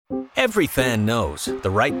Every fan knows the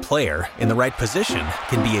right player in the right position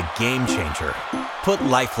can be a game changer. Put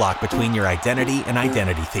LifeLock between your identity and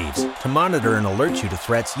identity thieves to monitor and alert you to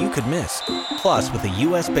threats you could miss. Plus, with a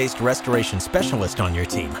U.S.-based restoration specialist on your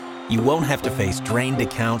team, you won't have to face drained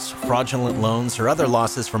accounts, fraudulent loans, or other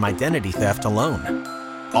losses from identity theft alone.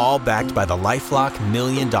 All backed by the LifeLock $1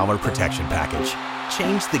 Million Protection Package.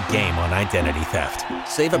 Change the game on identity theft.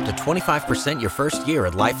 Save up to 25% your first year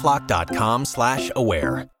at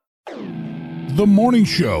LifeLock.com/aware. The Morning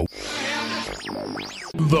Show.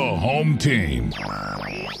 The home team.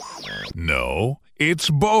 No, it's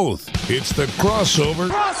both. It's the crossover.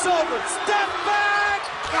 Step back!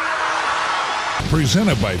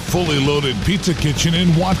 Presented by Fully Loaded Pizza Kitchen in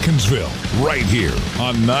Watkinsville. Right here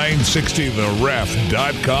on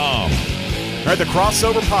 960theref.com. All right, the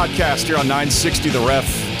Crossover Podcast here on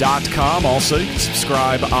 960theref.com. Also, you can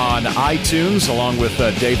subscribe on iTunes along with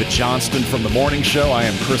David Johnston from The Morning Show. I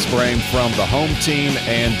am Chris Brame from the home team,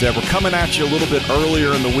 and we're coming at you a little bit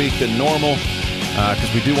earlier in the week than normal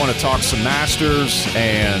because we do want to talk some Masters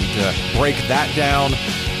and break that down.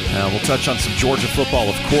 We'll touch on some Georgia football,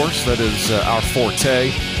 of course. That is our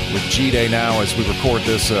forte with G-Day now as we record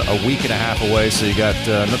this a week and a half away, so you got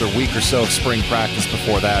another week or so of spring practice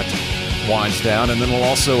before that winds down, and then we'll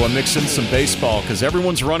also mix in some baseball because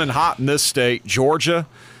everyone's running hot in this state. Georgia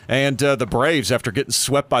and the Braves, after getting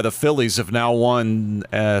swept by the Phillies, have now won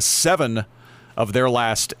 7 of their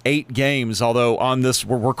last 8 games. Although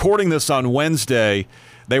we're recording this on Wednesday,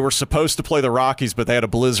 they were supposed to play the Rockies, but they had a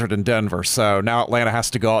blizzard in Denver, so now Atlanta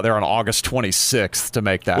has to go out there on August 26th to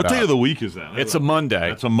make that What up. day of the week is that? It's a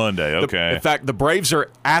Monday. It's a Monday, okay. In fact, the Braves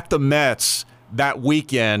are at the Mets that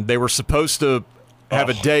weekend. They were supposed to have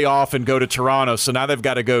a day off and go to Toronto. So now they've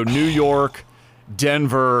got to go New York,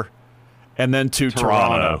 Denver, and then to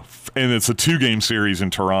Toronto. And it's a 2-game series in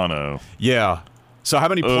Toronto. Yeah. So how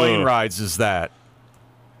many plane rides is that?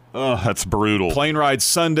 That's brutal. Plane ride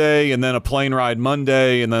Sunday, and then a plane ride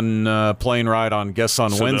Monday, and then a plane ride on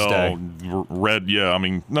Wednesday. I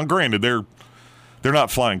mean, now granted, they're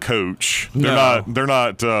not flying coach. No. They're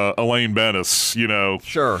not Elaine Bennis,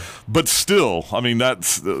 Sure. But still, I mean,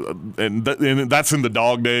 that's and that's in the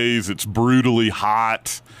dog days. It's brutally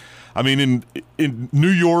hot. I mean, in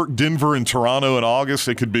New York, Denver, and Toronto in August,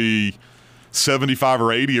 it could be 75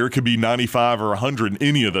 or 80, or it could be 95 or 100 in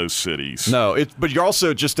any of those cities. No, but you're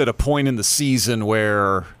also just at a point in the season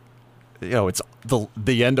where, it's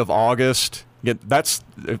the end of August. Yeah, that's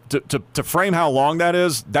to frame how long that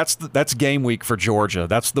is. That's game week for Georgia.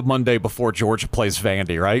 That's the Monday before Georgia plays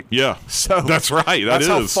Vandy, right? Yeah, so that's right. That's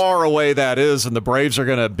how far away that is, and the Braves are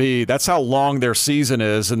going to be. That's how long their season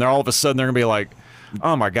is, and they're all of a sudden they're going to be like,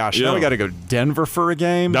 oh my gosh, now we got to go to Denver for a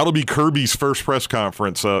game. That'll be Kirby's first press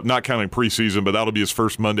conference, not counting preseason, but that'll be his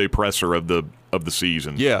first Monday presser of the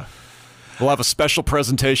season. Yeah. We'll have a special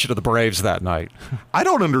presentation of the Braves that night. I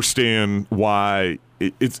don't understand why.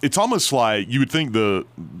 It's almost like you would think the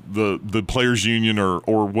players union or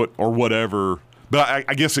whatever, but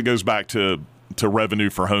I guess it goes back to revenue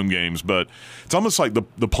for home games. But it's almost like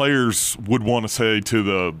the players would want to say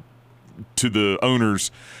to the owners,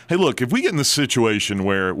 hey, look, if we get in this situation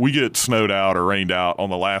where we get snowed out or rained out on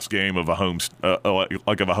the last game of a home of a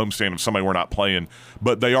homestand of somebody we're not playing,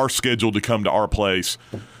 but they are scheduled to come to our place,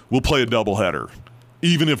 we'll play a doubleheader,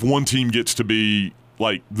 even if one team gets to be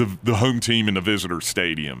like the home team in the visitor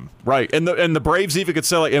stadium. Right. And the Braves even could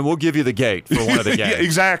say, and we'll give you the gate for one of the games. Yeah,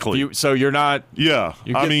 exactly. So you're not. Yeah.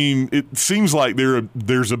 I mean, it seems like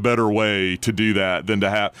there's a better way to do that than to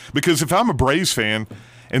have. Because if I'm a Braves fan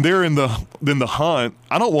and they're in the hunt,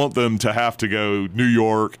 I don't want them to have to go New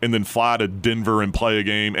York and then fly to Denver and play a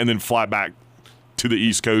game and then fly back to the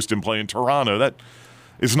East Coast and play in Toronto. That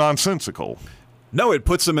is nonsensical. No, it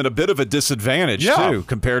puts them in a bit of a disadvantage, too,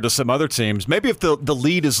 compared to some other teams. Maybe if the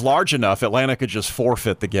lead is large enough, Atlanta could just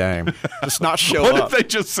forfeit the game. Just not show up. What if they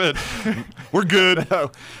just said, we're good.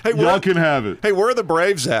 No. Hey, y'all can have it. Hey, where are the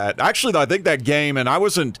Braves at? Actually, I think that game, and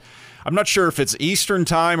I'm not sure if it's Eastern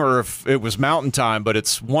time or if it was Mountain time, but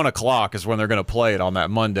it's 1 o'clock is when they're going to play it on that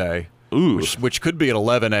Monday. Ooh. Which could be at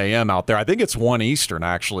 11 a.m. out there. I think it's 1 Eastern,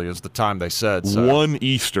 actually, is the time they said. So. 1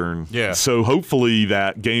 Eastern. Yeah. So hopefully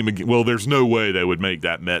that game – well, there's no way they would make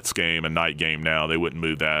that Mets game a night game now. They wouldn't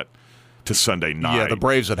move that to Sunday night. Yeah, the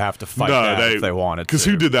Braves would have to fight that if they wanted to. Because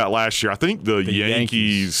who did that last year? I think the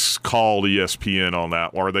Yankees called ESPN on that,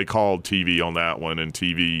 or they called TV on that one, and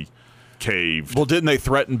TV caved. Well, didn't they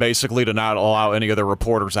threaten basically to not allow any other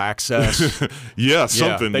reporters access? Yeah,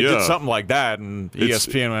 something. They did something like that, and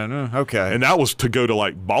ESPN went, okay. And that was to go to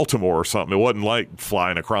like Baltimore or something. It wasn't like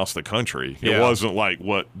flying across the country. Yeah. It wasn't like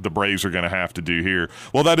what the Braves are going to have to do here.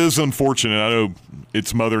 Well, that is unfortunate. I know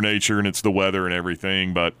it's Mother Nature and it's the weather and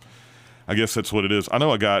everything, but I guess that's what it is. I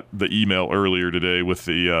know I got the email earlier today with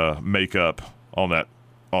the makeup on that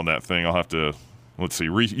thing. I'll have to, let's see.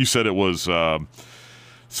 You said it was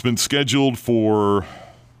it's been scheduled for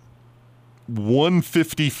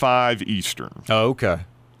 1:55 Eastern. Oh, okay.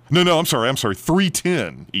 No, I'm sorry.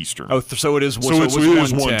 3:10 Eastern. Oh, so it is. So it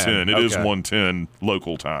is 1:10. It is 1:10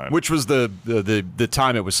 local time. Which was the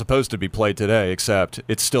time it was supposed to be played today, except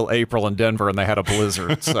it's still April in Denver and they had a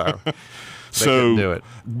blizzard, so they couldn't do it.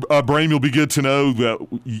 Brame, you'll be good to know that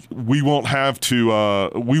we won't have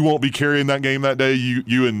to. We won't be carrying that game that day.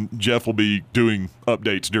 You and Jeff will be doing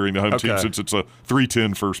updates during the home team since it's a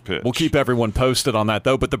 3:10 first pitch. We'll keep everyone posted on that,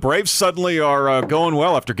 though. But the Braves suddenly are going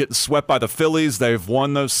well after getting swept by the Phillies. They've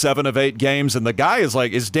won those 7 of 8 games, and the guy is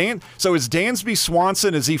like, is Dansby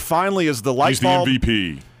Swanson? Is he finally the light bulb? He's the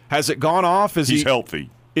MVP. Has it gone off? He's healthy.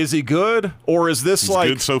 Is he good, or is this He's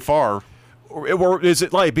good so far? Or is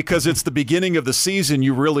it like, because it's the beginning of the season,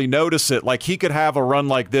 you really notice it? Like, he could have a run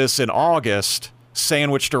like this in August,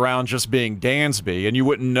 sandwiched around just being Dansby, and you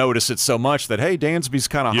wouldn't notice it so much that, hey, Dansby's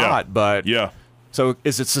kind of hot. But so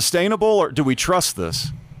is it sustainable, or do we trust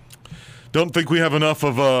this? Don't think we have enough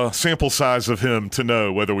of a sample size of him to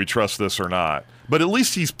know whether we trust this or not. But at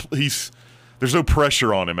least he's there's no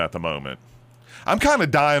pressure on him at the moment. I'm kind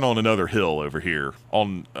of dying on another hill over here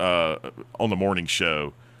on the morning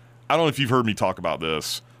show. I don't know if you've heard me talk about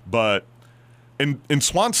this, but and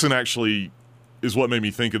Swanson actually is what made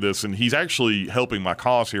me think of this, and he's actually helping my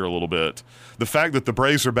cause here a little bit. The fact that the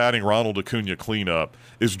Braves are batting Ronald Acuna cleanup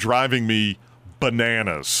is driving me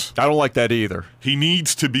bananas. I don't like that either. He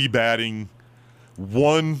needs to be batting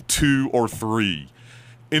 1, 2, or 3.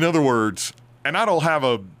 In other words, and I don't have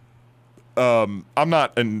I'm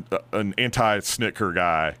not an anti-Snicker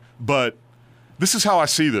guy, but this is how I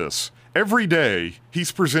see this. Every day,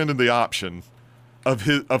 he's presented the option of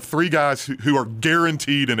 3 guys who are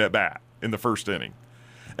guaranteed an at-bat in the first inning.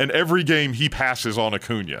 And every game, he passes on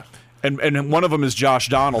Acuna. And one of them is Josh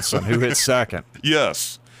Donaldson, who hits second.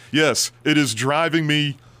 Yes. It is driving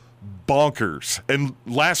me bonkers. And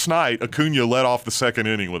last night, Acuna led off the second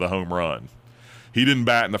inning with a home run. He didn't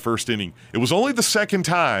bat in the first inning. It was only the second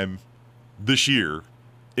time this year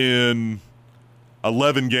in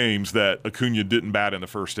 11 games that Acuna didn't bat in the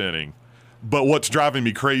first inning. But what's driving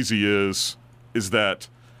me crazy is that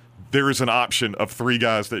there is an option of 3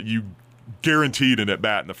 guys that you guaranteed an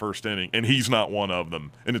at-bat in the first inning, and he's not one of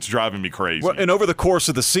them, and it's driving me crazy. Well, and over the course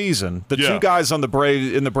of the season, the 2 guys in the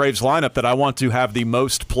Braves lineup that I want to have the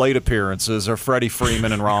most plate appearances are Freddie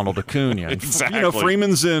Freeman and Ronald Acuna. Exactly.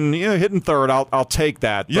 Freeman's hitting third. I'll take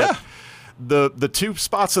that. But the 2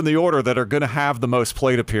 spots in the order that are going to have the most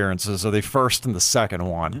plate appearances are the first and the second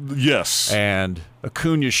one. Yes. And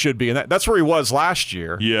Acuna should be, and that's where he was last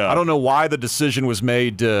year. Yeah. I don't know why the decision was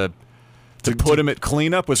made to put him at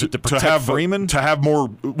cleanup. Was it to protect Freeman? To have more,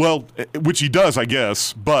 well, which he does, I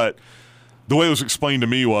guess. But the way it was explained to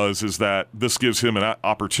me is that this gives him an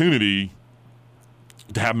opportunity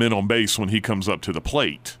to have men on base when he comes up to the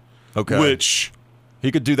plate. Okay. Which,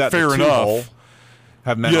 he could do that. Fair enough.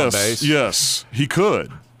 Have men on base. Yes, he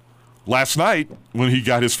could. Last night, when he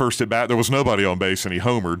got his first at bat, there was nobody on base, and he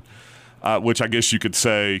homered. Which I guess you could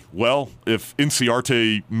say, well, if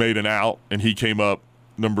Inciarte made an out and he came up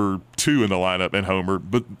number 2 in the lineup and homered,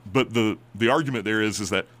 but the argument there is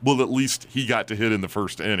that, well, at least he got to hit in the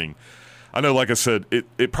first inning. I know, like I said,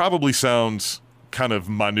 it probably sounds kind of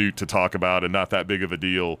minute to talk about and not that big of a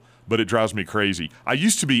deal, but it drives me crazy. I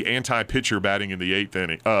used to be anti-pitcher batting in the 8th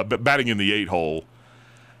inning, batting in the 8 hole.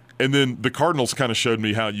 And then the Cardinals kind of showed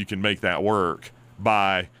me how you can make that work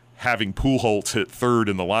by having Pujols hit 3rd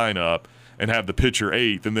in the lineup and have the pitcher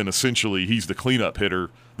 8th, and then essentially he's the cleanup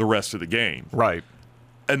hitter the rest of the game. Right.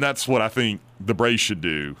 And that's what I think the Braves should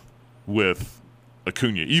do with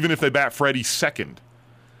Acuna. Even if they bat Freddie 2nd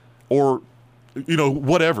or,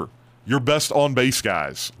 whatever. Your best on-base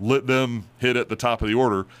guys, let them hit at the top of the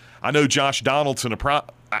order. I know Josh Donaldson,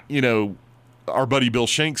 our buddy Bill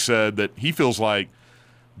Shank said that he feels like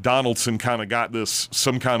Donaldson kind of got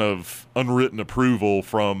some kind of unwritten approval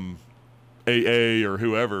from AA or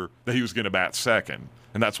whoever that he was going to bat 2nd,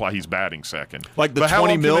 and that's why he's batting 2nd. Like the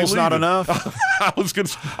 $20 million's not enough?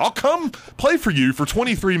 I'll come play for you for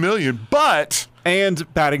 $23 million, but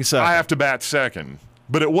and batting 2nd. I have to bat 2nd.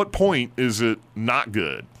 But at what point is it not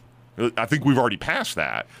good? I think we've already passed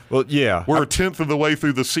that. Well, yeah. We're a 10th of the way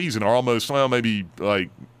through the season, or almost, well, maybe like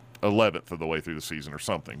 11th of the way through the season or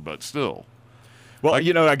something, but still. Well,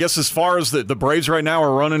 I guess as far as the Braves right now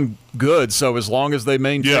are running good, so as long as they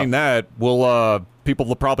maintain that, people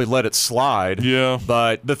will probably let it slide. Yeah.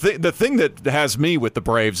 But the thing that has me with the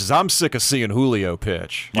Braves is I'm sick of seeing Julio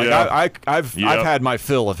pitch. I've had my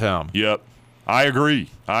fill of him. Yep. I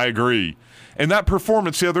agree. And that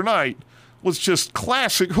performance the other night was just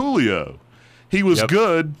classic Julio. He was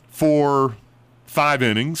good for 5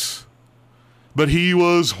 innings. But he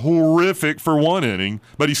was horrific for 1 inning,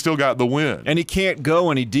 but he still got the win. And he can't go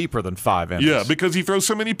any deeper than 5 innings. Yeah, because he throws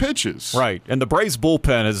so many pitches. Right. And the Braves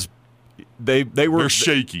bullpen is they're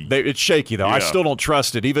shaky. It's shaky though. Yeah. I still don't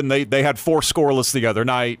trust it. Even they had 4 scoreless the other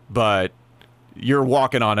night, but you're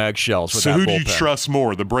walking on eggshells with that bullpen. So who do you trust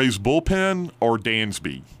more, the Braves bullpen or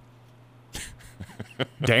Dansby?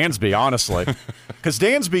 Dansby, honestly. Because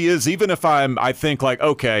Dansby is, even if I think like,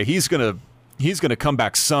 okay, he's going to come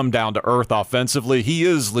back some down to earth offensively. He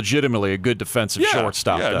is legitimately a good defensive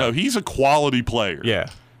shortstop. Yeah, no, he's a quality player. Yeah.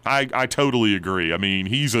 I totally agree. I mean,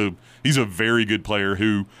 he's a very good player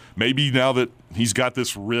who maybe now that he's got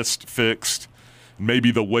this wrist fixed, maybe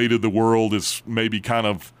the weight of the world is maybe kind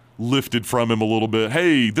of lifted from him a little bit.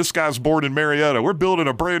 Hey, this guy's born in Marietta. We're building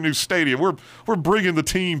a brand new stadium. We're bringing the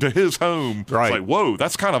team to his home. Right. It's like, whoa,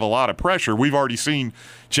 that's kind of a lot of pressure. We've already seen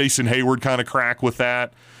Jason Hayward kind of crack with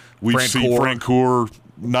that. We've seen Francoeur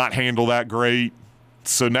not handle that great.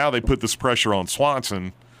 So now they put this pressure on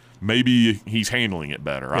Swanson. Maybe he's handling it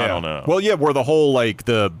better. Yeah. I don't know. Well, yeah, where the whole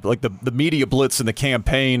the media blitz and the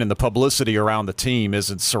campaign and the publicity around the team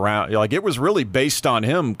isn't it was really based on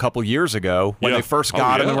him a couple years ago when they first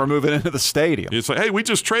got him and were moving into the stadium. It's like, hey, we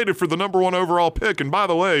just traded for the #1 overall pick, and by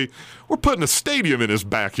the way, we're putting a stadium in his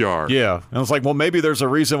backyard. Yeah, and it's like, well, maybe there's a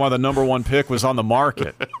reason why the #1 pick was on the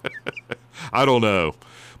market. I don't know.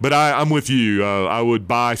 But I'm with you. I would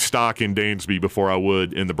buy stock in Dansby before I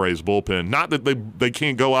would in the Braves bullpen. Not that they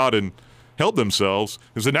can't go out and help themselves.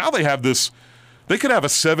 Because now they have this – they could have a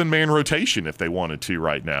 7-man rotation if they wanted to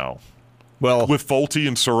right now. Well, with Fulte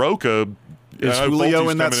and Soroka. Is Julio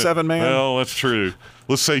in that 7-man? Well, that's true.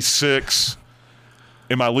 Let's say 6.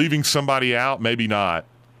 Am I leaving somebody out? Maybe not.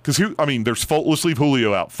 Because, let's leave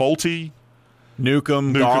Julio out. Fulte.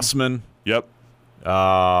 Newcomb. Gossman. Yep.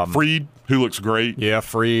 Fried, who looks great. Yeah,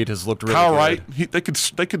 Fried has looked really Kyle good. Wright, they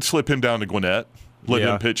could slip him down to Gwinnett, let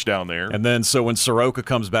him pitch down there. And then so when Soroka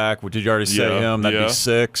comes back, did you already say him? That'd be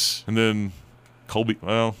 6. And then Colby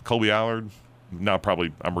Allard. No,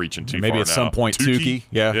 probably I'm reaching too far now. Maybe at some point Tukey.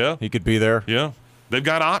 Yeah, he could be there. Yeah, they've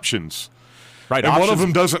got options. Right, and one of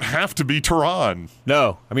them doesn't have to be Tehran.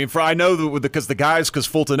 No, I know because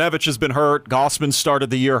Fultonevich has been hurt. Gossman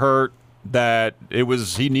started the year hurt. That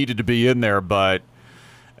he needed to be in there, but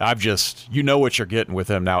you know what you're getting with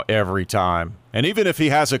him now every time. And even if he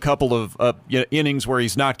has a couple of innings where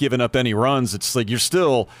he's not giving up any runs, it's like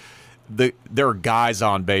there are guys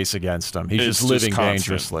on base against him. He's just living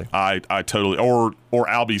dangerously. I totally or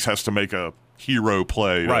Albies has to make a hero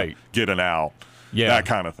play to get an out. Yeah, that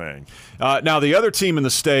kind of thing. Now the other team in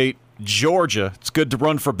the state, Georgia. It's good to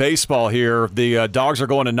run for baseball here. The Dogs are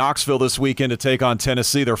going to Knoxville this weekend to take on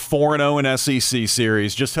Tennessee. They're 4-0 in SEC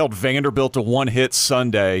series. Just held Vanderbilt to 1-hit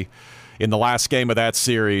Sunday in the last game of that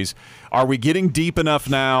series. Are we getting deep enough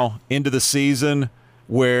now into the season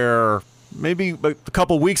where maybe a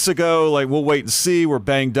couple weeks ago, we'll wait and see, we're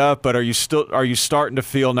banged up, but are you starting to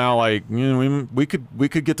feel now like we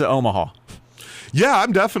could get to Omaha? Yeah,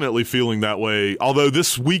 I'm definitely feeling that way. Although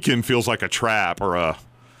this weekend feels like a trap or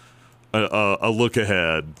a look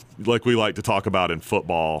ahead, like we like to talk about in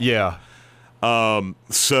football. Yeah.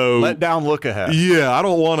 So let down look ahead. Yeah, I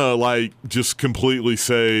don't want to just completely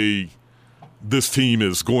say this team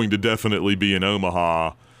is going to definitely be in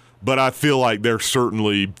Omaha, but I feel like they're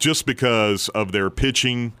certainly, just because of their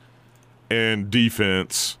pitching and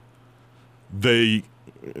defense, they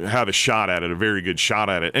have a shot at it, a very good shot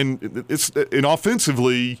at it. And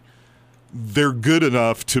offensively, they're good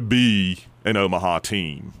enough to be an Omaha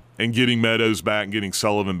team. And getting Meadows back and getting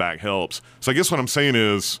Sullivan back helps. So I guess what I'm saying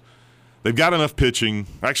is they've got enough pitching.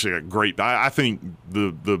 Actually, a great. I think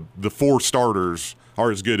the 4 starters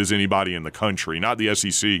are as good as anybody in the country. Not the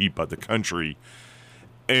SEC, but the country.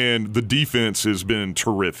 And the defense has been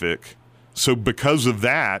terrific. So because of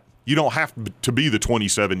that, you don't have to be the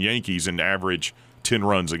 27 Yankees and average 10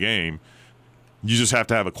 runs a game. You just have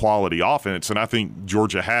to have a quality offense, and I think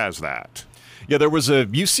Georgia has that. Yeah, there was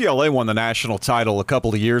UCLA won the national title a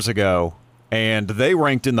couple of years ago, and they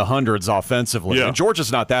ranked in the hundreds offensively. Yeah. And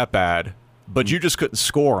Georgia's not that bad, but you just couldn't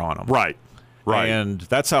score on them. Right. Right. And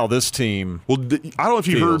that's how this team Well, I don't know if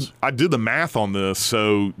you feels. heard, I did the math on this.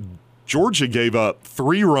 So Georgia gave up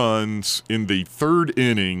 3 runs in the 3rd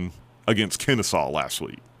inning against Kennesaw last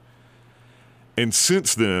week. And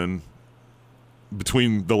since then,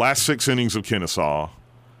 between the last 6 innings of Kennesaw,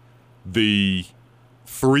 the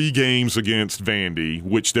 3 games against Vandy,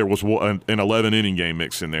 which there was an 11-inning game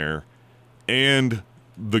mixed in there, and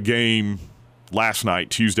the game last night,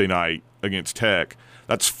 Tuesday night, against Tech,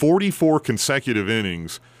 that's 44 consecutive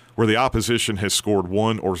innings where the opposition has scored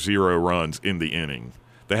 1 or 0 runs in the inning.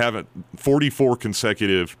 They haven't 44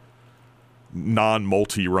 consecutive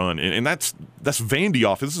non-multi-run, and that's Vandy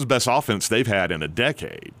offense. This is the best offense they've had in a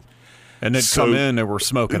decade. And they'd come in and were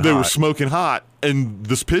smoking hot. They were smoking hot, and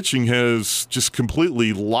this pitching has just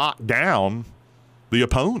completely locked down the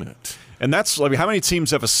opponent. And that's, I mean, how many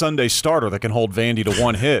teams have a Sunday starter that can hold Vandy to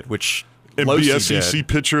 1 hit, which And Losey be SEC did.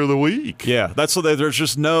 Pitcher of the Week. Yeah, that's so that there's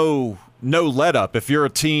just no let up. If you're a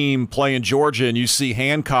team playing Georgia and you see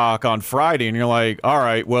Hancock on Friday and you're like, all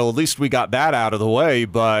right, well, at least we got that out of the way.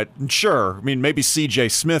 But sure, I mean, maybe C.J.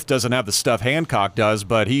 Smith doesn't have the stuff Hancock does,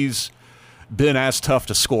 but he's been as tough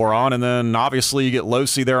to score on. And then obviously you get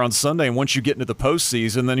Losey there on Sunday, and once you get into the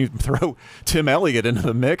postseason, then you throw Tim Elliott into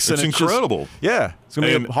the mix. It's incredible. It's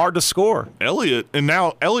going to be hard to score. Elliott, and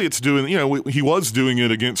now Elliott's doing, he was doing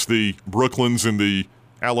it against the Brooklyns and the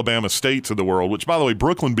Alabama States of the world, which, by the way,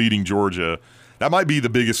 Brooklyn beating Georgia, that might be the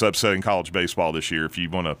biggest upset in college baseball this year if you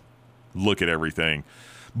want to look at everything.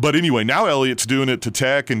 But anyway, now Elliott's doing it to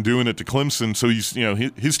Tech and doing it to Clemson, so he's,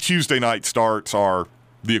 his Tuesday night starts are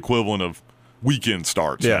the equivalent of weekend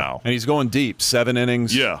starts now. And he's going deep, 7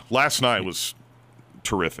 innings. Yeah, last night was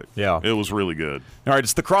terrific. Yeah. It was really good. All right,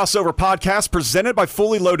 it's the Crossover Podcast presented by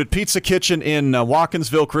Fully Loaded Pizza Kitchen in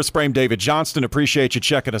Watkinsville. Chris Brame, David Johnston. Appreciate you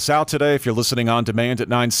checking us out today. If you're listening on demand at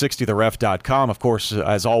 960theref.com, of course,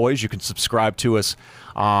 as always, you can subscribe to us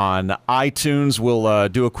on iTunes. We'll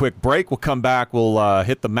do a quick break. We'll come back. We'll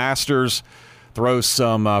hit the Masters, throw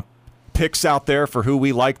some picks out there for who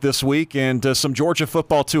we like this week, and some Georgia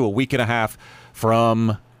football, too, a week and a half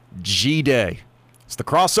from G-Day. It's the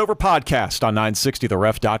Crossover Podcast on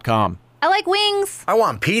 960theref.com. I like wings. I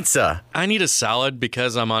want pizza. I need a salad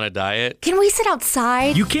because I'm on a diet. Can we sit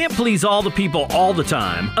outside? You can't please all the people all the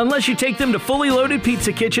time unless you take them to Fully Loaded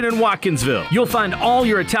Pizza Kitchen in Watkinsville. You'll find all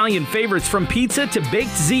your Italian favorites from pizza to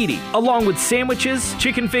baked ziti, along with sandwiches,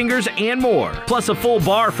 chicken fingers, and more. Plus a full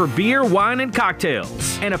bar for beer, wine, and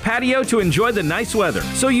cocktails. And a patio to enjoy the nice weather.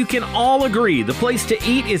 So you can all agree the place to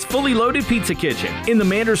eat is Fully Loaded Pizza Kitchen in the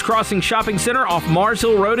Manders Crossing Shopping Center off Mars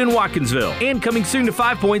Hill Road in Watkinsville. And coming soon to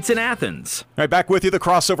 5 Points in Athens. All right, back with you, the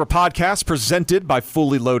Crossover Podcast presented by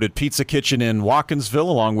Fully Loaded Pizza Kitchen in Watkinsville,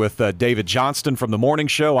 along with David Johnston from The Morning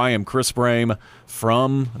Show. I am Chris Brame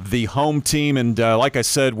from the home team, and like I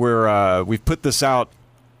said, we've put this out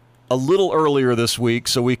a little earlier this week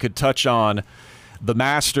so we could touch on the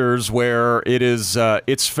Masters, where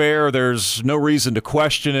it's fair. There's no reason to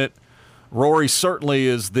question it. Rory certainly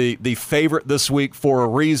is the favorite this week for a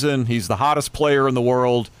reason. He's the hottest player in the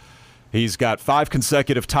world. He's got 5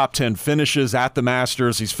 consecutive top 10 finishes at the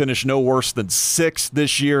Masters. He's finished no worse than 6th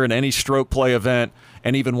this year in any stroke play event,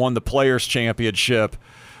 and even won the Players' Championship.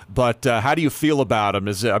 But how do you feel about him?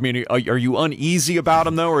 Are you uneasy about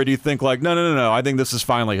him, though, or do you think like, no, I think this is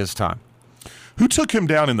finally his time? Who took him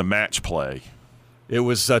down in the match play? It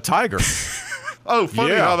was Tiger. Oh,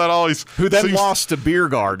 funny how that always who then seems, lost to Beer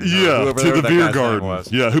Garden. Yeah, to the Beer Garden.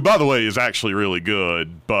 Was. Yeah, who, by the way, is actually really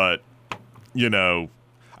good. But,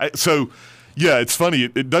 it's funny.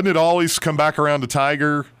 Doesn't it always come back around to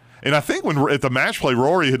Tiger? And I think when at the match play,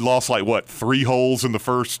 Rory had lost 3 holes in the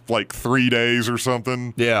first 3 days or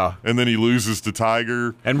something. Yeah. And then he loses to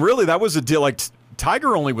Tiger. And really, that was a deal.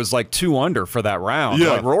 Tiger only was 2 under for that round.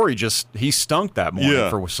 Yeah. Rory he stunk that morning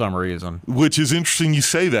for some reason. Which is interesting you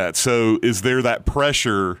say that. So is there that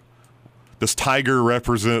pressure? Does Tiger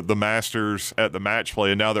represent the Masters at the match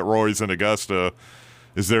play? And now that Rory's in Augusta,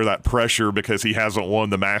 is there that pressure because he hasn't won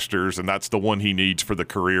the Masters and that's the one he needs for the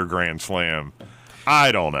career Grand Slam?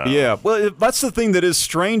 I don't know. Yeah, well, that's the thing that is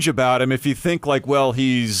strange about him. If you think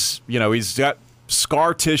he's got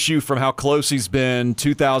scar tissue from how close he's been.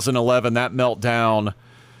 2011, that meltdown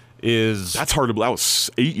that's hard to believe. That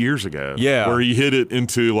was 8 years ago. Yeah, where he hit it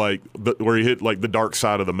into the dark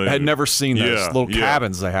side of the moon. I had never seen those little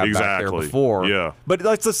cabins they had back there before. Yeah, but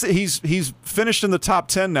let's say he's finished in the top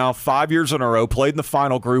 10 now 5 years in a row. Played in the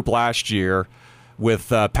final group last year with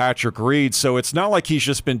Patrick Reed, so it's not like he's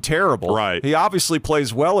just been terrible. Right. He obviously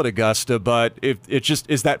plays well at Augusta, but it just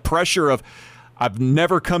is that pressure of. I've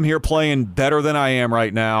never come here playing better than I am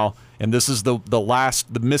right now, and this is the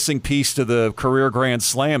missing piece to the career Grand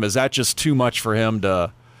Slam. Is that just too much for him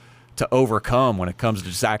to overcome when it comes to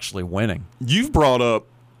just actually winning? You've brought up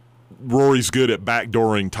Rory's good at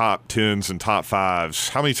backdooring top 10s and top 5s.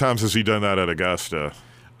 How many times has he done that at Augusta?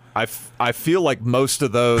 I feel like most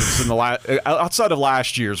of those in the outside of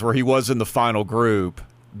last year's where he was in the final group,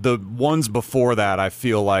 the ones before that I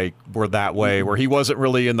feel like were that way, where he wasn't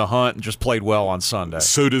really in the hunt and just played well on Sunday.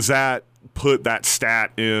 So does that put that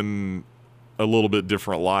stat in a little bit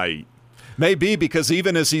different light? Maybe, because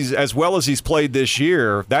even as well as he's played this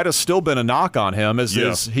year, that has still been a knock on him.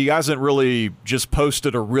 He hasn't really just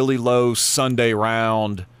posted a really low Sunday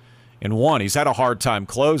round and won. He's had a hard time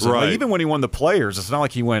closing. Right. Like, even when he won the Players, it's not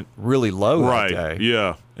like he went really low that day.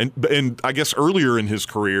 Yeah. And I guess earlier in his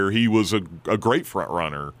career, he was a great front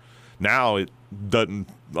runner. Now it doesn't,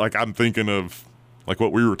 like I'm thinking of like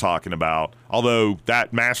what we were talking about. Although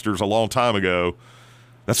that Masters a long time ago,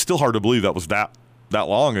 that's still hard to believe that was that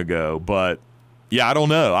long ago. But yeah, I don't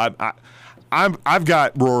know. I've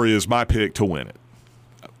got Rory as my pick to win it.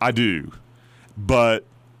 I do. But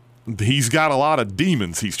he's got a lot of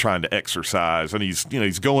demons he's trying to exercise, and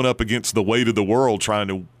he's going up against the weight of the world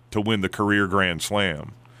trying to win the career Grand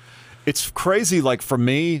Slam. It's crazy. Like, for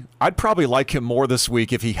me, I'd probably like him more this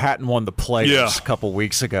week if he hadn't won the Players a couple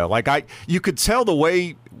weeks ago. Like, you could tell the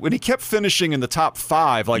way when he kept finishing in the top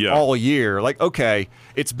 5 all year. Like, okay,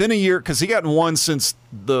 it's been a year because he hadn't won since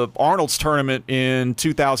the Arnold's tournament in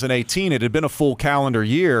 2018. It had been a full calendar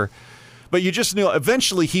year. But you just knew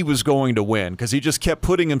eventually he was going to win because he just kept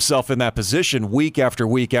putting himself in that position week after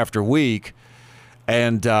week after week.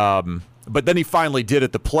 And but then he finally did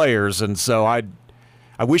at the Players, and so I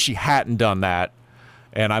wish he hadn't done that,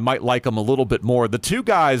 and I might like him a little bit more. The two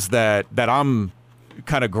guys that I'm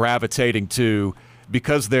kind of gravitating to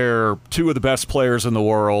because they're two of the best players in the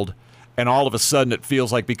world, and all of a sudden it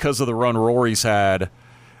feels like because of the run Rory's had,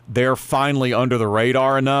 they're finally under the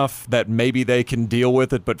radar enough that maybe they can deal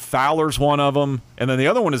with it. But Fowler's one of them, and then the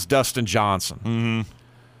other one is Dustin Johnson.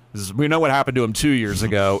 Mm-hmm. We know what happened to him 2 years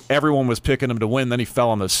ago. Everyone was picking him to win, then he fell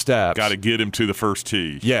on those steps. Got to get him to the first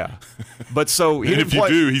tee. Yeah. But so he if you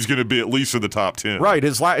do, he's going to be at least in the top 10. Right.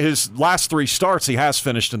 His last 3 starts, he has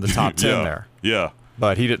finished in the top 10 there. Yeah.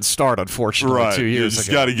 But he didn't start, unfortunately, 2 years ago. You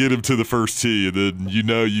just got to get him to the first tee, and then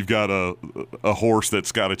you've got a horse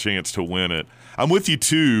that's got a chance to win it. I'm with you,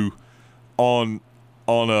 too, on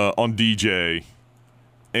DJ.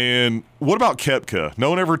 And what about Koepka? No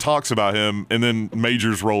one ever talks about him, and then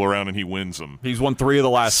majors roll around and he wins them. He's won 3 of the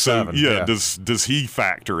last 7. Yeah, does he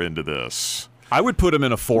factor into this? I would put him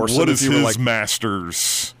in a foursome. What is his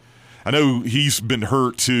Masters? I know he's been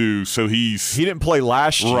hurt too, so he didn't play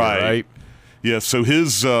last year, right? Yeah, so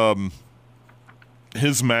his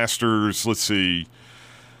Masters, let's see,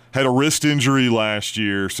 had a wrist injury last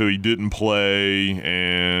year, so he didn't play,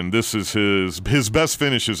 and this is his best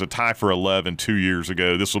finish is a tie for 11 2 years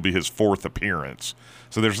ago. This will be his 4th appearance.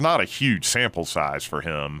 So there's not a huge sample size for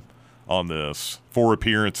him on this. 4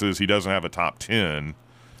 appearances, he doesn't have a top 10.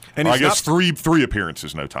 And I guess three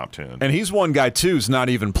appearances, no top 10. And he's one guy too who's not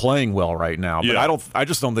even playing well right now. But I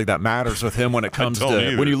just don't think that matters with him when it comes to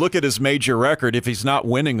when you look at his major record. If he's not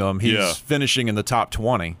winning them, he's finishing in the top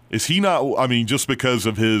 20. Is he not? I mean, just because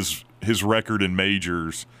of his record in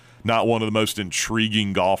majors, not one of the most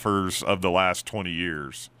intriguing golfers of the last 20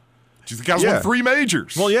 years. The guy's won 3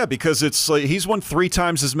 majors. Well, yeah, because it's like he's won 3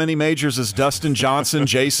 times as many majors as Dustin Johnson,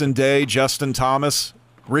 Jason Day, Justin Thomas.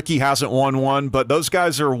 Ricky hasn't won one, but those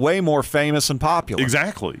guys are way more famous and popular.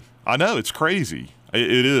 Exactly. I know, it's crazy.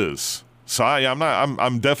 It is. So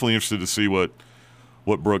I'm definitely interested to see what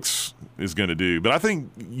Brooks is going to do. But I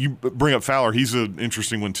think you bring up Fowler. He's an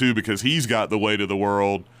interesting one too because he's got the weight of the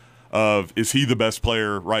world of is he the best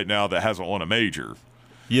player right now that hasn't won a major?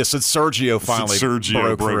 Yes, it's Sergio finally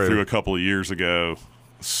broke through a couple of years ago.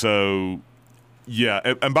 So yeah,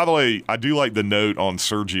 and by the way, I do like the note on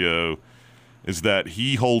Sergio is that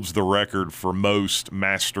he holds the record for most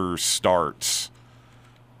Masters starts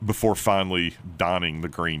before finally donning the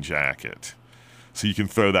green jacket. So you can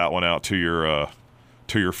throw that one out to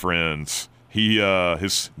your friends. He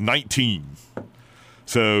is 19.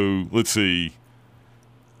 So let's see.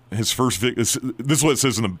 His first this is what it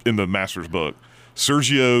says in the Masters book.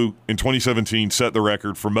 Sergio in 2017 set the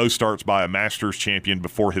record for most starts by a Masters champion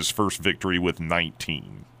before his first victory with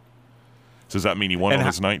 19. So does that mean he won on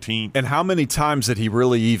his 19th? And how many times did he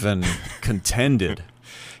really even contended?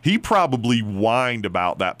 He probably whined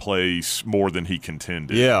about that place more than he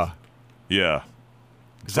contended. Yeah. Yeah.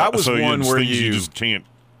 Because that was one where you just can't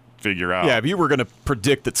figure out. Yeah, if you were going to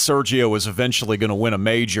predict that Sergio was eventually going to win a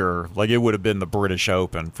major, like it would have been the British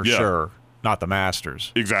Open for sure, not the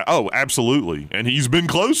Masters. Exactly. Oh, absolutely. And he's been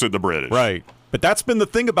close at the British. Right. But that's been the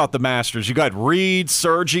thing about the Masters. You got Reed,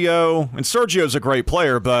 Sergio, and Sergio's a great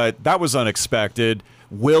player, but that was unexpected.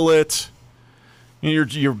 Willett.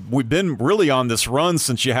 We've been really on this run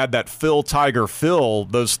since you had that Tiger Phil,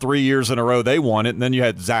 those 3 years in a row they won it, and then you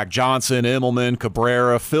had Zach Johnson, Immelman,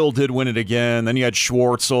 Cabrera. Phil did win it again. Then you had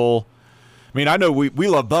Schwartzel. I mean, I know we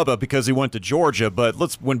love Bubba because he went to Georgia, but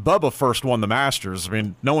when Bubba first won the Masters, I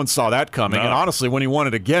mean, no one saw that coming. No. And honestly, when he won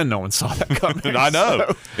it again, no one saw that coming. I know.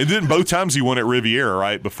 So. And then both times he won at Riviera,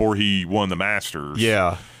 right, before he won the Masters.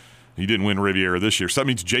 Yeah. He didn't win Riviera this year. So that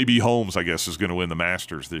means J.B. Holmes, I guess, is going to win the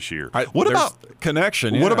Masters this year. What about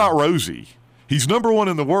connection? Yeah. What about Rosie? He's number one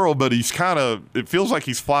in the world, but he's kind of – it feels like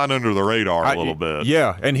he's flying under the radar a little bit.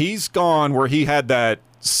 Yeah, and he's gone where he had that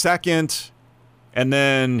second, and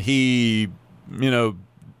then he –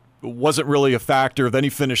 wasn't really a factor. Then he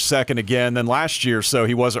finished second again. Then last year, so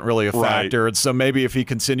he wasn't really a factor. And so maybe if he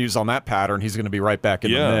continues on that pattern, he's going to be right back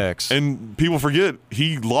in the mix. And people forget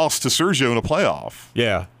he lost to Sergio in a playoff.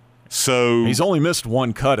 Yeah. So he's only missed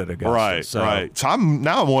one cut at Augusta. Right. So I'm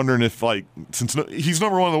wondering if, since he's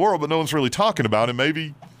number one in the world, but no one's really talking about him,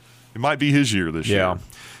 maybe it might be his year this year.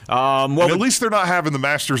 Well, at least they're not having the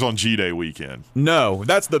Masters on G-Day weekend. No,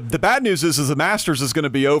 that's the bad news is the Masters is going to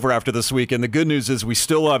be over after this weekend. The good news is we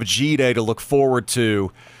still have G-Day to look forward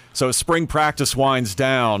to. So as spring practice winds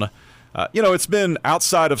down, it's been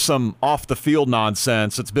outside of some off-the-field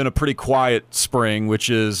nonsense. It's been a pretty quiet spring, which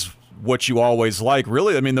is what you always like.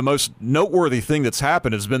 Really, I mean, the most noteworthy thing that's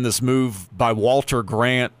happened has been this move by Walter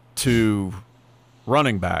Grant to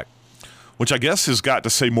running back. Which I guess has got to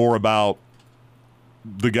say more about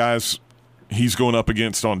the guys he's going up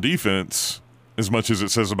against on defense as much as it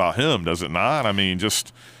says about him, does it not? I mean,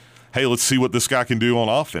 just, hey, let's see what this guy can do on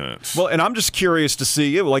offense. Well, and I'm just curious to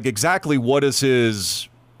see, exactly what is his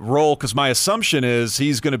role, because my assumption is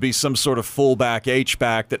he's going to be some sort of fullback,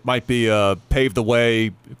 H-back that might be pave the way,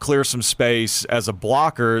 clear some space as a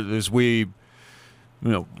blocker. As we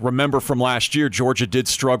remember from last year, Georgia did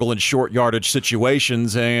struggle in short yardage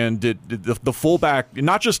situations, and the fullback,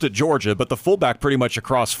 not just at Georgia, but the fullback pretty much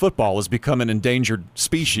across football has become an endangered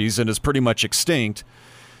species and is pretty much extinct.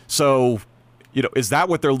 So, is that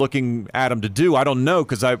what they're looking at him to do? I don't know,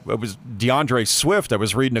 because I was DeAndre Swift. I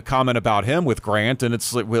was reading a comment about him with Grant, and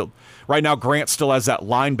it's right now Grant still has that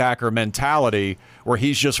linebacker mentality where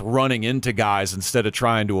he's just running into guys instead of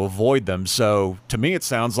trying to avoid them. So to me, it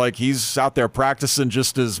sounds like he's out there practicing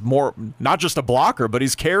just as not just a blocker, but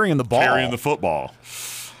he's carrying the ball. Carrying the football.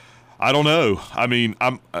 I don't know. I mean,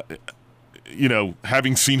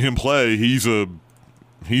 having seen him play, he's a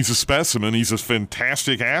specimen. He's a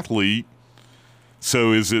fantastic athlete.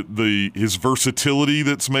 So is it his versatility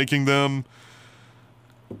that's making them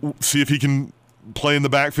see if he can play in the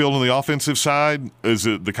backfield on the offensive side? Is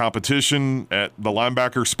it the competition at the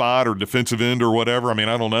linebacker spot or defensive end or whatever? I mean,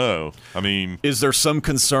 I don't know. I mean, is there some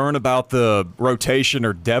concern about the rotation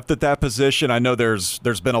or depth at that position? I know there's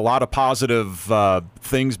been a lot of positive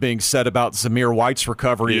things being said about Zamir White's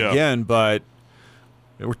recovery again, but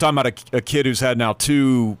we're talking about a kid who's had now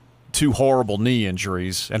two horrible knee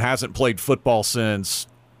injuries and hasn't played football since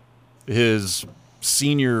his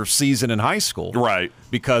senior season in high school. Right.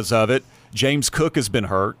 Because of it. James Cook has been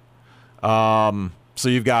hurt. So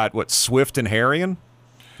you've got, Swift and Harrion?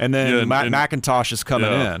 And then McIntosh is coming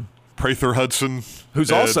in. Prather Hudson. Who's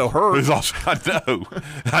also hurt.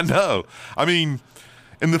 I know. I mean,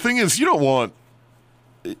 and the thing is, you don't want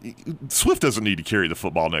Swift doesn't need to carry the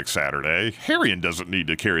football next Saturday. Harrion doesn't need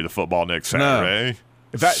to carry the football next Saturday. No.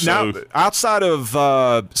 Now, outside of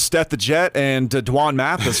Steth the Jet and Dwan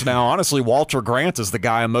Mathis, now, honestly, Walter Grant is the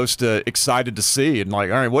guy I'm most excited to see. And, all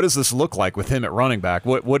right, what does this look like with him at running back?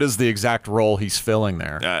 What is the exact role he's filling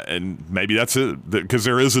there? And maybe that's it, because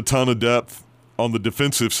there is a ton of depth on the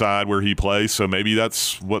defensive side where he plays, so maybe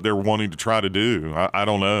that's what they're wanting to try to do. I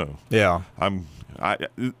don't know. Yeah.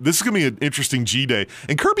 This is going to be an interesting G-Day.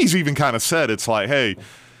 And Kirby's even kind of said, it's like, hey,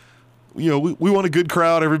 we want a good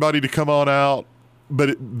crowd, everybody to come on out.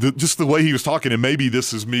 But just the way he was talking, and maybe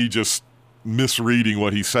this is me just misreading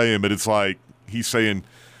what he's saying, but it's like he's saying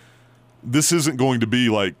this isn't going to be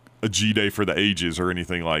like a G-Day for the ages or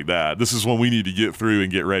anything like that. This is when we need to get through and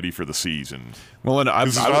get ready for the season. Well, and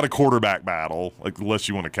this is not a quarterback battle, unless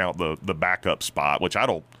you want to count the backup spot, which I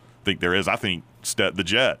don't think there is. I think Steth the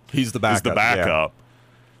Jet. He's the backup. Yeah.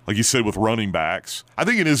 Like you said, with running backs. I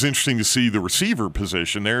think it is interesting to see the receiver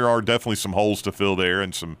position. There are definitely some holes to fill there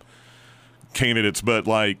and some candidates, but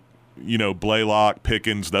Blaylock,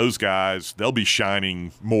 Pickens, those guys, they'll be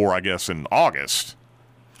shining more, I guess, in August.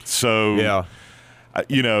 So, yeah.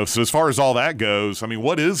 So as far as all that goes, I mean,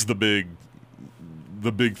 what is the big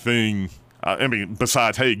thing?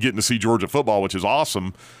 Besides, hey, getting to see Georgia football, which is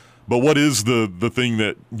awesome, but what is the thing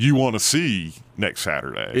that you want to see next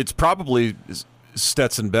Saturday? It's probably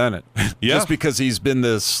Stetson Bennett. Yeah. Just because he's been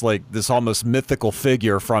this almost mythical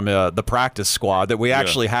figure from the practice squad that we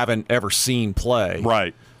actually haven't ever seen play.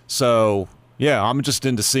 Right. So, yeah, I'm just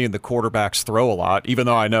into seeing the quarterbacks throw a lot, even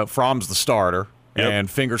though I know Fromm's the starter. Yep.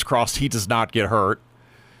 And fingers crossed he does not get hurt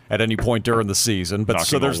at any point during the season. But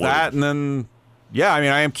so there's that, and then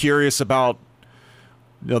I am curious about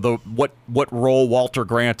what role Walter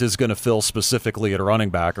Grant is going to fill specifically at running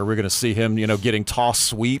back. Are we going to see him, getting toss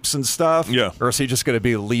sweeps and stuff? Yeah. Or is he just going to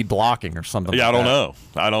be lead blocking or something? Yeah, like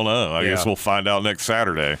I don't know. I guess we'll find out next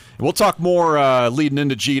Saturday. We'll talk more leading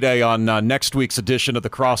into G-Day on next week's edition of the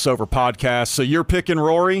Crossover Podcast. So you're picking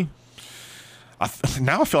Rory?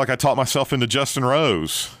 Now I feel like I talked myself into Justin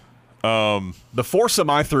Rose. The foursome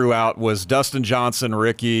I threw out was Dustin Johnson,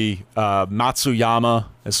 Ricky, Matsuyama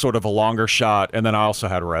as sort of a longer shot, and then I also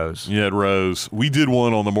had Rose. You had Rose. We did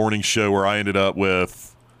one on the morning show where I ended up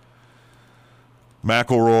with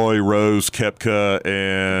McElroy, Rose, Koepka,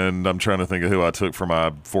 and I'm trying to think of who I took for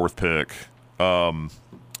my fourth pick.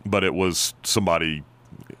 But it was somebody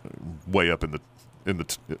way up in the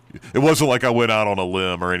it wasn't like I went out on a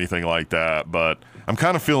limb or anything like that, but I'm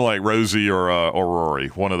kind of feeling like Rosie or Rory,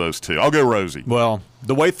 one of those two. I'll go Rosie. Well,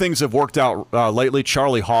 the way things have worked out lately,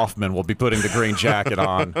 Charlie Hoffman will be putting the green jacket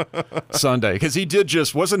on Sunday because he did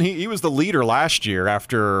wasn't he? He was the leader last year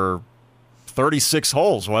after 36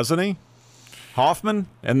 holes, wasn't he? Hoffman,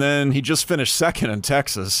 and then he just finished second in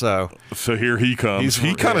Texas. So here he comes.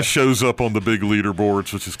 He kind of shows up on the big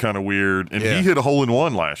leaderboards, which is kind of weird, and he hit a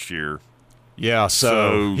hole-in-one last year. Yeah,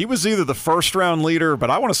 so he was either the first-round leader,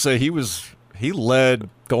 but I want to say he led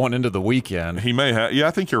going into the weekend. He may have. Yeah,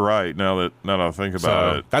 I think you're right. Now that I think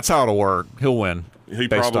about it, that's how it'll work. He'll win. He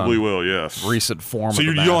probably will. Yes. Recent form. So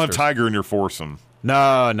you don't have Tiger in your foursome.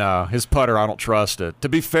 No. His putter, I don't trust it. To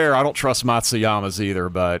be fair, I don't trust Matsuyama's either.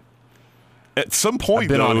 But at some point,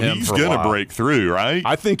 though, he's going to break through, right?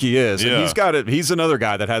 I think he is. Yeah. And he's got it. He's another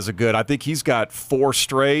guy that has a good. I think he's got 4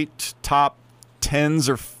 straight top 10s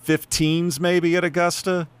or 15s maybe at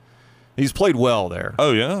Augusta. He's played well there.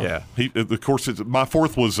 Oh, yeah? Yeah. He, of course, my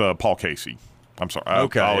fourth was Paul Casey. I'm sorry. I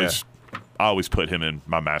always put him in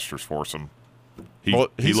my Masters foursome.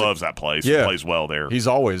 He loves that place. Yeah. He plays well there. He's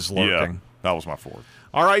always lurking. Yeah, that was my fourth.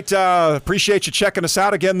 All right, appreciate you checking us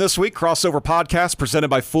out again this week. Crossover Podcast presented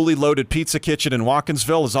by Fully Loaded Pizza Kitchen in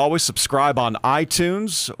Watkinsville. As always, subscribe on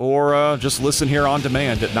iTunes or just listen here on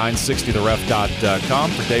demand at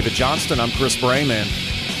 960theref.com. For David Johnston, I'm Chris Brame, and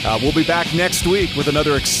we'll be back next week with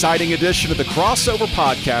another exciting edition of the Crossover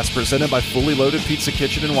Podcast presented by Fully Loaded Pizza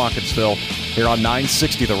Kitchen in Watkinsville here on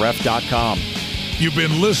 960theref.com. You've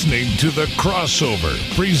been listening to The Crossover,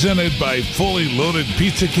 presented by Fully Loaded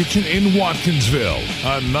Pizza Kitchen in Watkinsville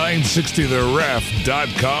on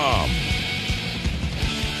 960theref.com.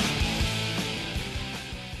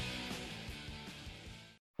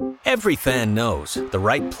 Every fan knows the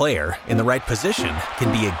right player in the right position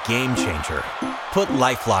can be a game changer. Put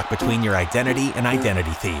LifeLock between your identity and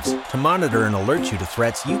identity thieves to monitor and alert you to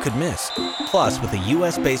threats you could miss. Plus, with a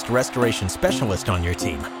U.S.-based restoration specialist on your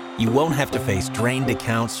team, you won't have to face drained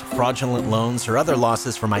accounts, fraudulent loans, or other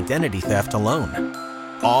losses from identity theft alone.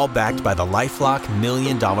 All backed by the LifeLock $1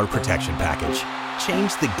 Million Protection Package.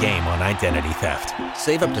 Change the game on identity theft.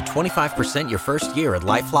 Save up to 25% your first year at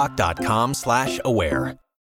LifeLock.com/aware.